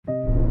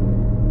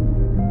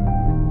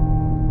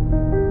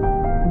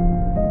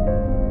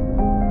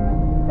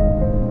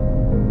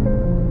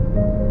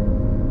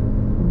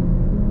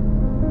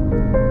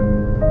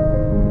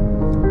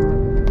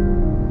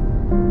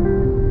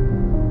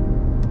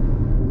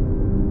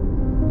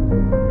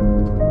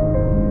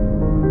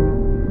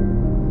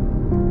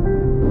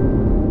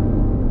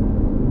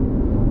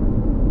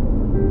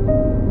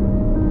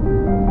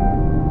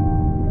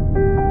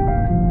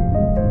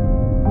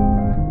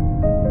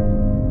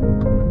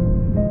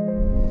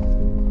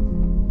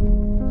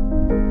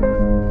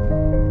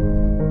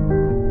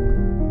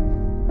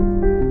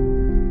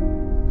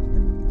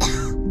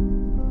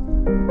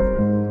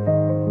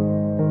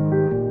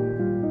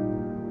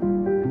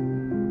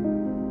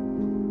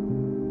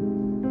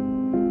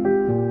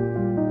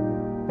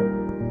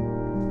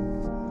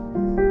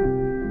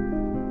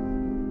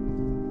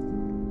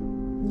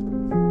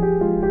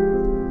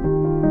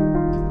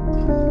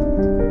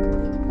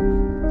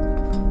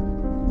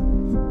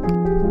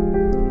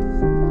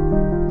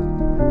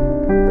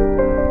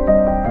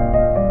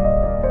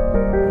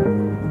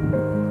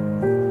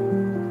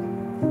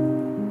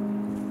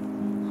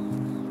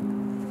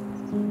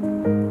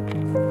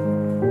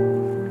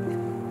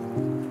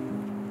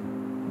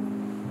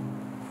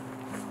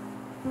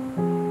Any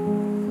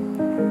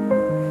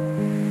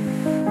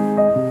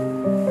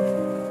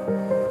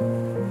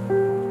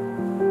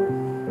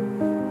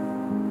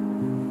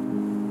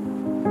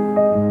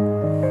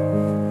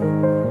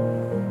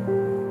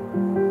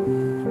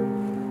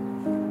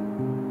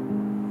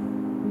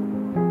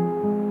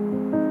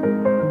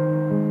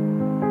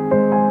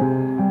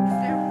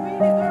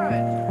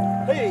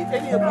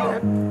of you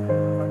have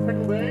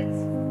pickled eggs?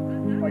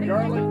 Like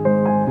garlic?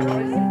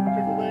 Rice,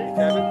 pickled eggs?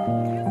 Kevin?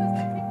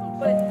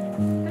 But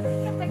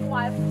it's gonna take a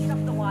while to heat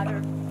up the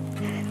water.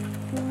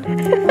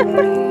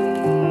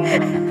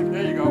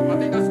 There you go. I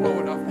think that's low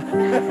enough.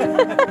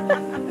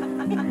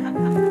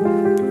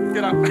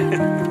 Get up. You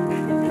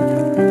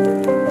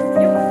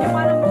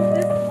want to move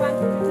this one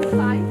to this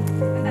side?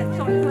 And then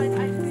so you can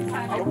actually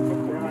try to...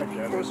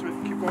 Keep going straight.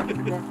 Keep going.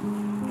 Keep going.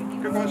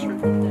 Keep going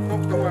straight.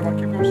 Don't worry about it.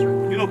 Keep going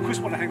straight. You know, Chris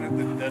want to hang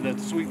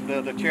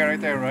the chair right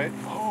there, right?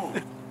 Oh.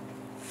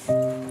 We're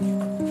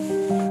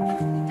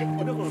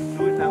not going to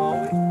do it now,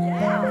 are we?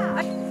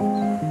 Yeah.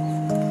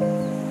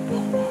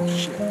 Oh,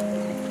 shit.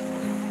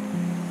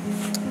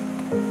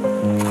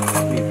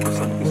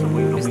 It's a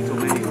way to be too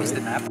many. What's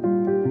the app?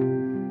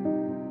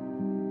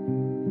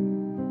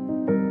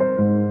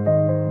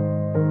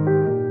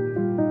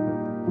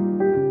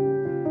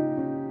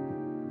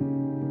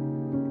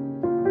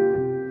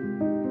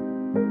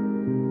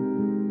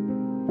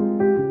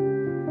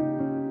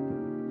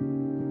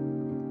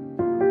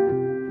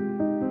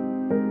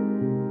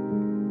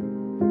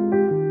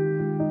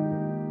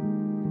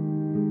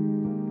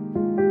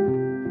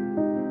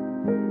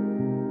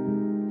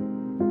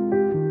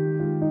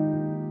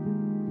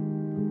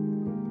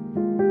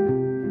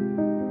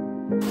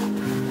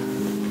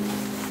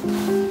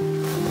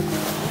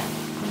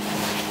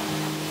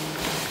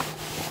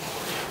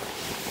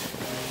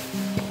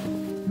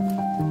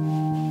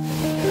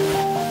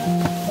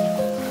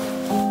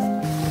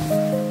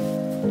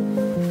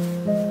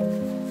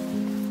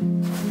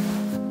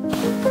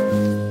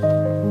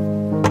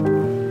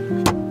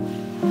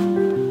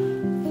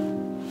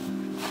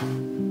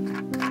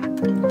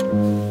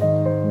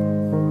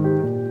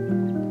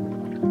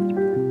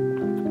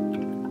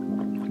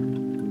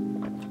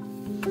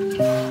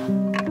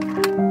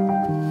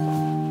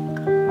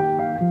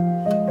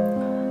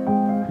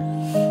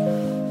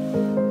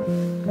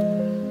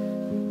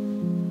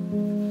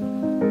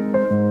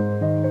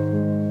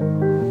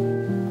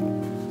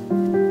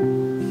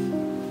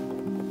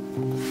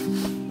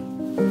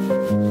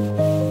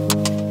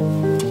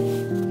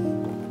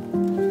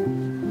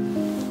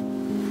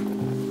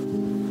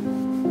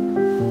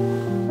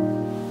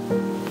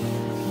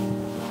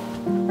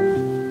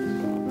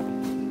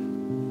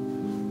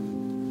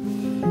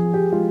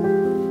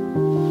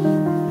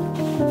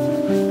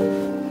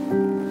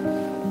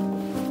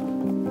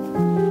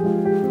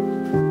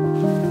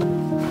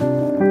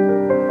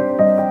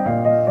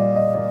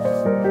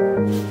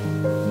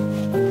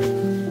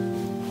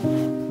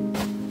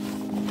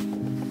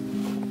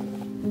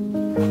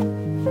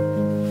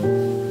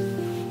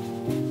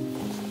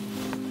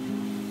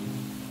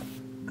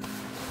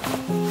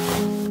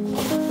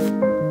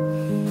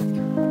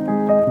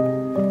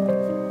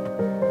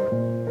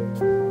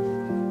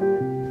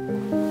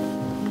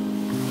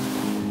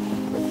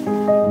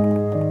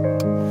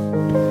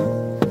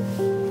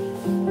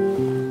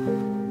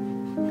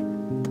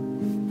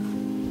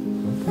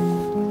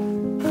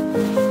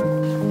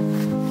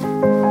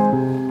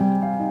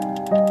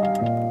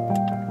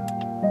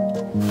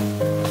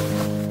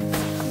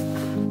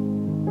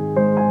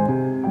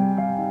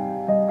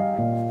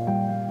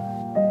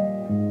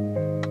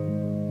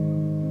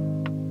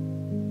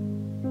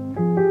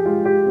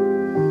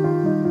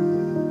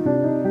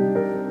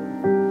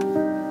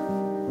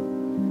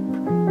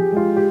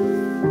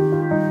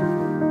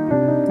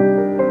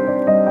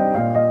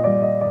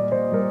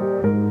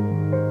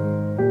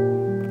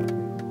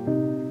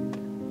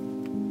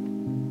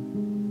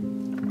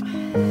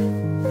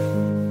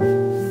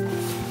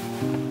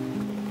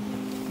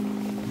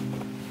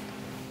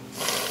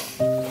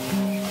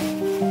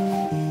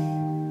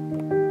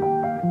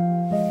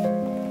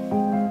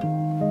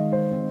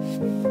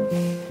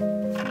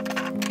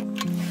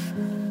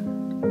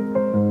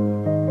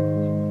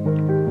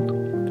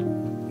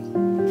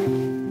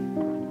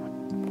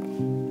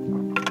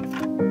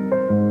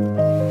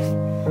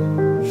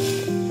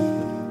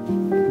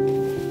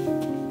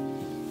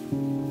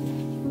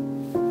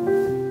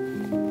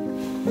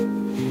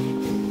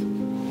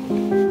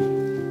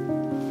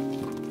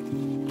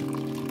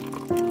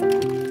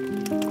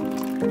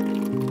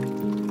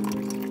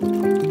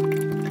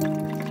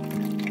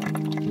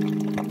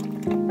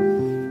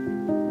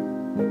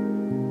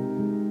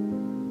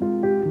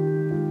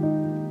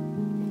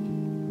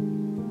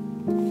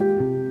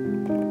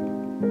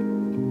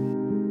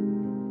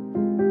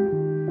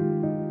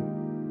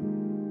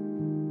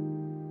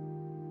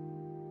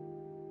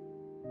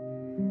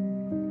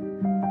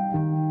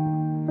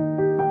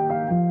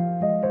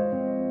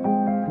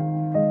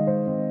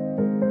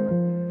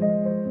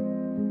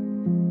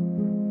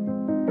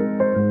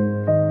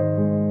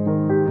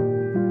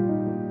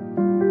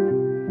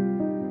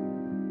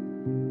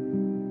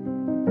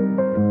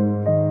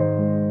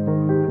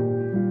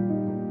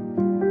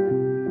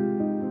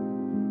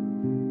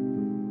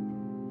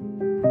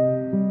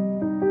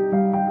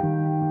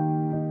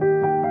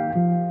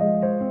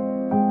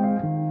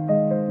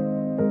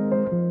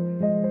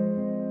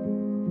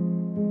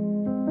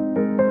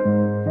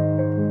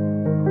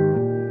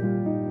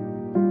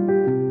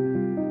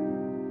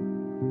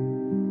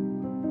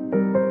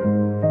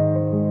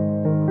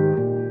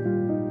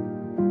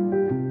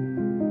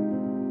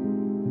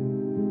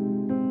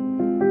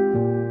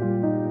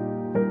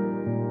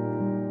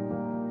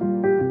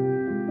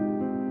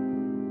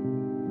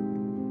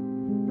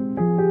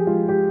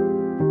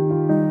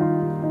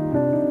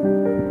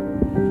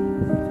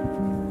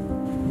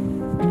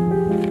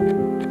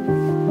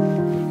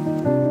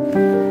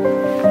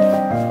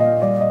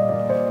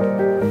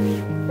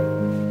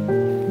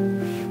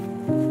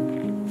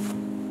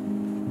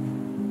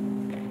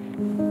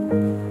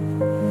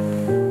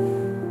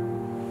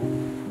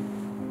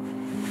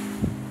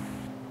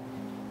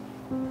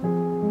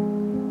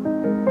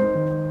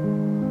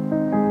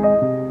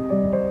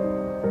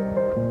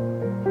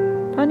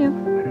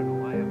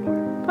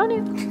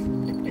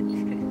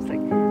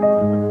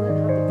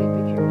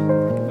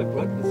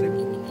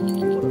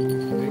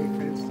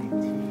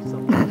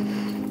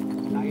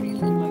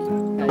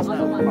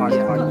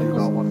 do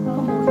not want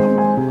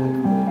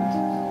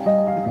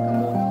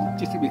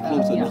Just to be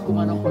closer. Yeah.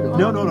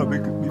 No.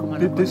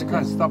 Because this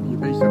kind of stuff you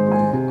basically.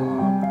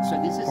 So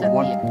this is a a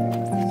one.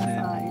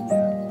 size.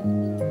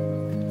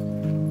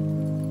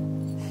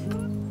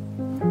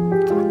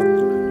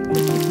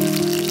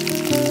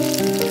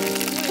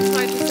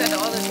 Try to set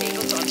all the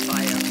tables on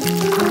fire.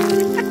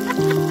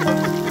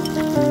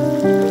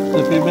 So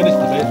a few minutes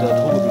to wait, the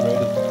food will be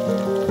ready.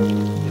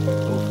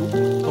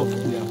 Tofu,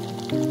 yeah.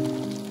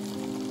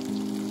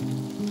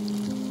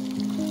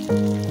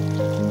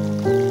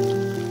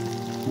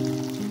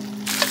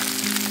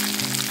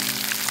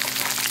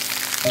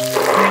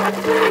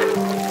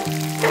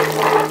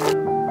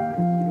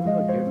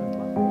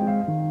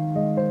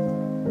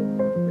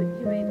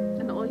 You made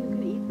an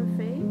all-you-can-eat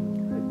buffet?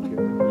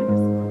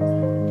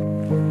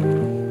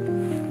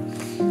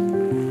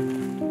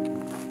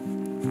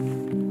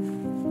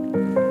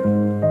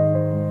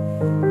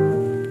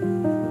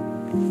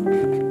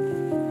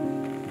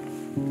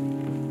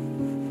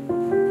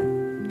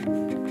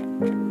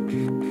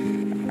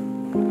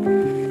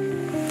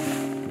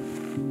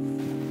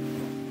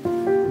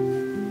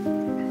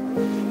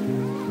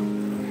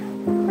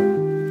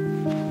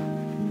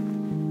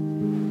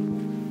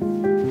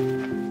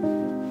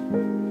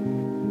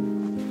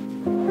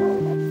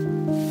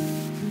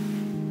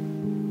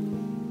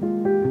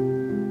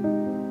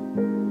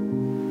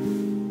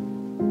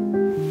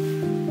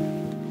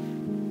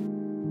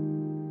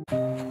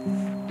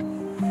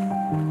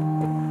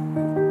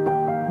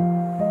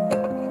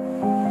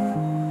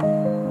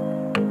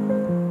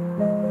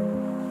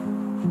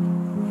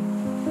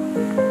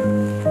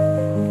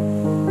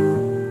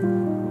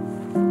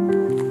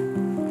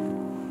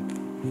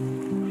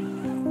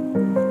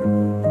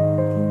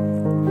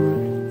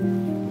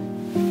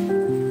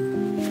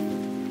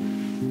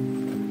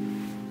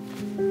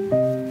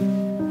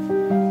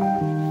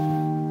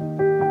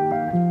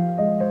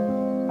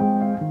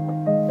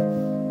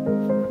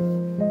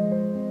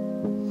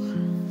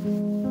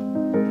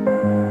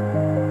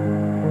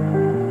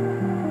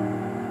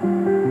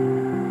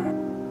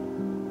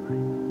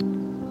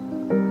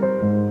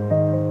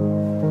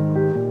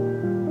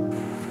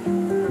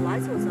 The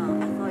lights was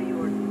on. I thought you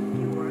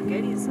were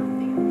getting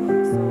something.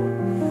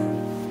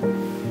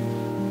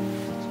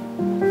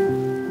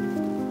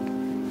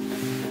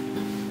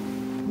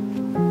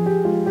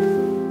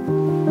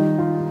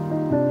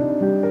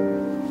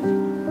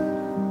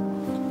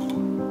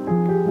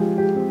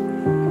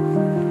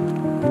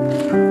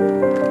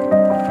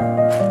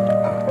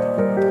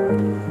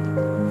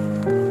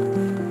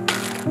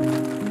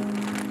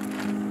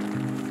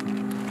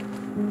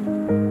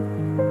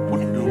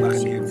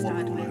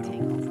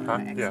 Huh?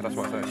 Yeah, that's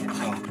what I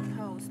said.